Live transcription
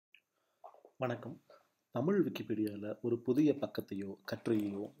வணக்கம். தமிழ் விக்கிபீடியாவில் ஒரு புதிய பக்கத்தையோ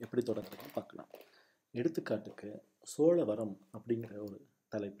கட்டுரையோ எப்படி தொடங்குறதுன்னு பார்க்கலாம். எடுத்துக்காட்டுக்கு சோழவரம் அப்படிங்கிற ஒரு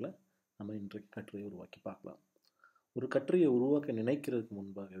தலைப்பில் நம்ம இன்றைக்கு கட்டுரையை உருவாக்கி பார்க்கலாம். ஒரு கட்டுரையை உருவாக்க நினைக்கிறதுக்கு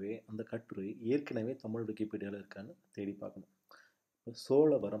முன்பாகவே அந்த கட்டுரை ஏற்கனவே தமிழ் விக்கிபீடியாவில் இருக்கான்னு தேடி பார்க்கணும். இப்போ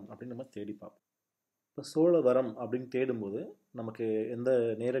சோழவரம் அப்படின்னு நம்ம தேடி பார்ப்போம். இப்போ சோழவரம் அப்படின்னு தேடும்போது நமக்கு எந்த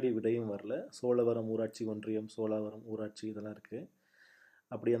நேரடி விடையும் வரல. சோழவரம் ஊராட்சி ஒன்றியம், சோழவரம் ஊராட்சி இதெல்லாம் இருக்குது.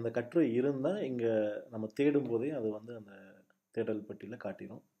 அப்படி அந்த கட்டுரை இருந்தால் இங்கே நம்ம தேடும் போதே அது அந்த தேடல் பட்டியலில்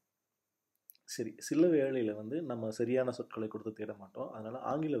காட்டிடும். சரி, சில வேளையில் நம்ம சரியான சொற்களை கொடுத்து தேட மாட்டோம். அதனால்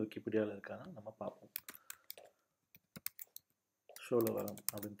ஆங்கில விக்கிபீடியாவில் இருக்கான்னு நம்ம பார்ப்போம். சோழவரம்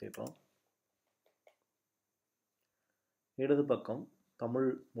அப்படின்னு தேடுறோம். இடது பக்கம் தமிழ்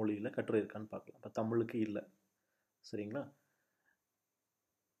மொழியில் கட்டுரை இருக்கான்னு பார்க்கலாம். இப்போ தமிழுக்கு இல்லை. சரிங்களா?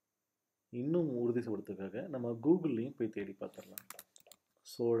 இன்னும் உறுதிப்படுத்துக்காக நம்ம கூகுள்லேயும் போய் தேடி பார்த்துடலாம்.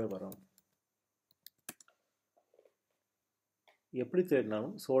 சோழவரம் எப்படி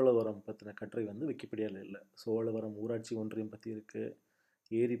தேடினாலும் சோழவரம் பற்றின கட்டுரை விக்கிபீடியாவில் இல்லை. சோழவரம் ஊராட்சி ஒன்றியம் பற்றி இருக்குது,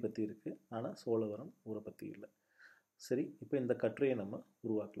 ஏரி பற்றி இருக்குது, ஆனால் சோழவரம் ஊரை பற்றி இல்லை. சரி, இப்போ இந்த கட்டுரையை நம்ம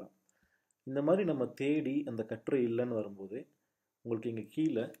உருவாக்கலாம். இந்த மாதிரி நம்ம தேடி அந்த கட்டுரை இல்லைன்னு வரும்போது உங்களுக்கு இங்கே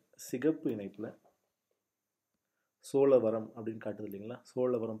கீழே சிகப்பு இணைப்பில் சோழவரம் அப்படின்னு காட்டுது இல்லைங்களா?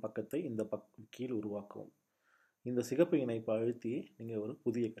 சோழவரம் பக்கத்தை இந்த கீழ் உருவாக்கவும். இந்த சிகப்பு இணைப்பை அழுத்தி நீங்கள் ஒரு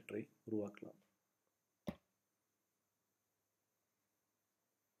புதிய கட்டுரை உருவாக்கலாம்.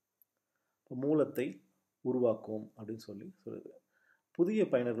 இப்போ மூலத்தை உருவாக்குவோம் அப்படின்னு சொல்லுது. புதிய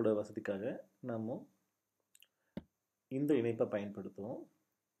பயனர்களோட வசதிக்காக நம்ம இந்த இணைப்பை பயன்படுத்துவோம்.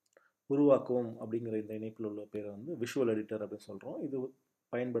 உருவாக்குவோம் அப்படிங்கிற இந்த இணைப்பில் உள்ள பேரை விஷுவல் எடிட்டர் அப்படின்னு சொல்கிறோம். இது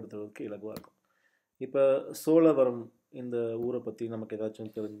பயன்படுத்துறதுக்கு இலகுவாக இருக்கும். இப்போ சோழவரம் இந்த ஊரை பற்றி நமக்கு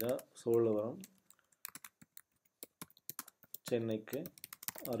ஏதாச்சும் தெரிஞ்சால், சோழவரம் சென்னைக்கு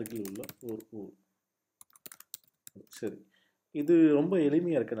அருகில் உள்ள ஒரு ஊர். சரி, இது ரொம்ப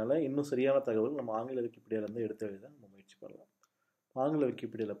எளிமையாக இருக்கனால இன்னும் சரியான தகவல் நம்ம ஆங்கில விக்கிபீடியாவிலேருந்து எடுத்து எழுத நம்ம முயற்சி பண்ணலாம். ஆங்கில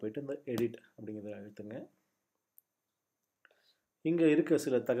விக்கிபீடியாவில் போயிட்டு இந்த எடிட் அப்படிங்கிறத அழுத்துங்க. இங்கே இருக்க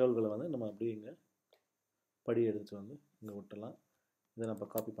சில தகவல்களை நம்ம அப்படியே இங்கே படி எடுத்துட்டு இங்கே விட்டலாம். இதை நான் இப்போ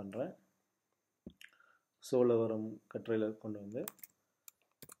காப்பி பண்ணுறேன். சோழவரம் கட்டுரையில் கொண்டு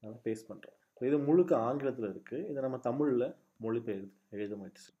நான் பேஸ்ட் பண்ணுறேன். இது முழுக்க ஆங்கிலத்தில் இருக்குது. இதை நம்ம தமிழில் மொழிபெயர்த்து எழுத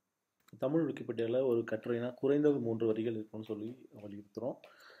முயற்சி. தமிழ் விக்கிபீடியாவில் ஒரு கட்டுரைனா குறைந்தது 3 வரிகள் இருக்குன்னு சொல்லி வலியுறுத்துகிறோம்.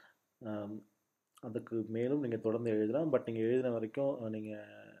 அதுக்கு மேலும் நீங்கள் தொடர்ந்து எழுதலாம். பட் நீங்கள் எழுதின வரைக்கும்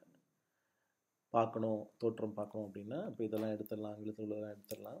நீங்கள் பார்க்கணும், தோற்றம் பார்க்கணும் அப்படின்னா இப்போ இதெல்லாம் எடுத்துடலாம், ஆங்கிலத்தில் உள்ளதெல்லாம்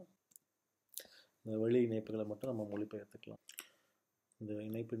எடுத்துடலாம். இந்த வெளி இணைப்புகளை மட்டும் நம்ம மொழிபெயர்த்துக்கலாம். இந்த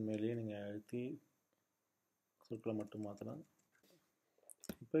இணைப்பின் மேலேயே நீங்கள் அழுத்தி சொற்களை மட்டும் மாற்றலாம்.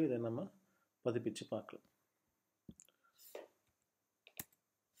 இப்போ இதை நம்ம பதிப்பிச்சு பார்க்கலாம்.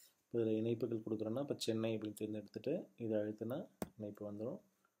 இதில் இணைப்புகள் கொடுக்குறோன்னா இப்போ சென்னை அப்படின்னு தேர்ந்தெடுத்துட்டு இதை அழுத்தினா இணைப்பு வந்துடும்.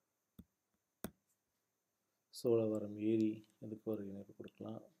 சோழவரம் ஏரி இதுக்கு ஒரு இணைப்பு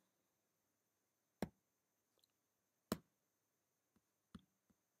கொடுக்கலாம்.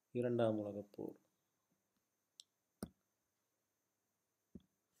 இரண்டாம் உலகப்போர்,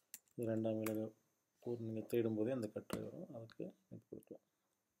 இரண்டாம் உலகப்போர் நீங்கள் தேடும்போதே அந்த கட்டுரை வரும், அதுக்கு இணைப்பு கொடுக்கலாம்.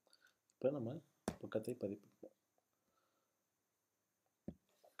 இப்போ நம்ம பக்கத்தை பதிப்பிப்போம்.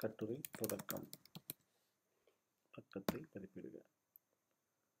 கட்டுரை தொடக்கம், பக்கத்தை பதிப்பிடுக.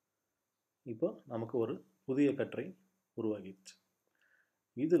 இப்போ நமக்கு ஒரு புதிய கட்டுரை உருவாகிடுச்சு.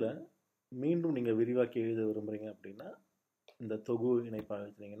 இதில் மீண்டும் நீங்கள் விரிவாக்கி எழுத விரும்புகிறீங்க அப்படின்னா இந்த தொகு இணைப்பை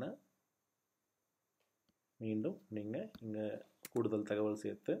அழுத்தினீங்கன்னா மீண்டும் நீங்கள் இங்கே கூடுதல் தகவல்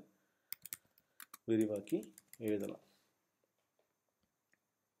சேர்த்து விரிவாக்கி எழுதலாம்.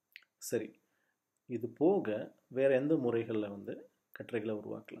 சரி, இது போக வேறு எந்த முறைகளில் கட்டுரைகளை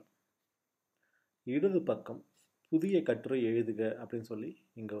உருவாக்கலாம்? இடது பக்கம் புதிய கட்டுரை எழுதுக அப்படின்னு சொல்லி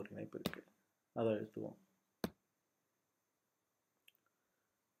இங்கே ஒரு இணைப்பு இருக்குது, அதை அழுத்துவோம்.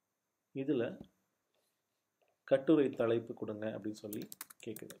 இதில் கட்டுரை தலைப்பு கொடுங்க அப்படின்னு சொல்லி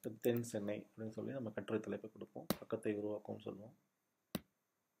கேட்குது. இப்போ தென் சென்னை அப்படின்னு சொல்லி நம்ம கட்டுரை தலைப்பு கொடுப்போம். பக்கத்தை உருவாக்குவோம் சொல்லுவோம்.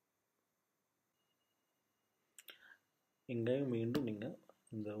 இங்கேயும் மீண்டும் நீங்கள்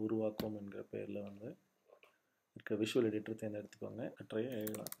இந்த உருவாக்குவோம் என்கிற பேரில் இருக்க விஷுவல் எடிட்டர் தேர்ந்தெடுத்துக்கோங்க. கட்டுரையை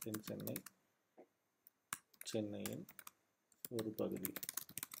எழுதலாம். தென் சென்னை, சென்னையின் ஒரு பகுதி,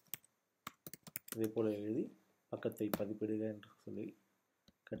 இதே போல் எழுதி பக்கத்தை பதிப்பிடுக என்று சொல்லி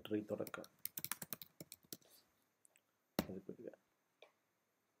கட்டுரை தொடக்கம்.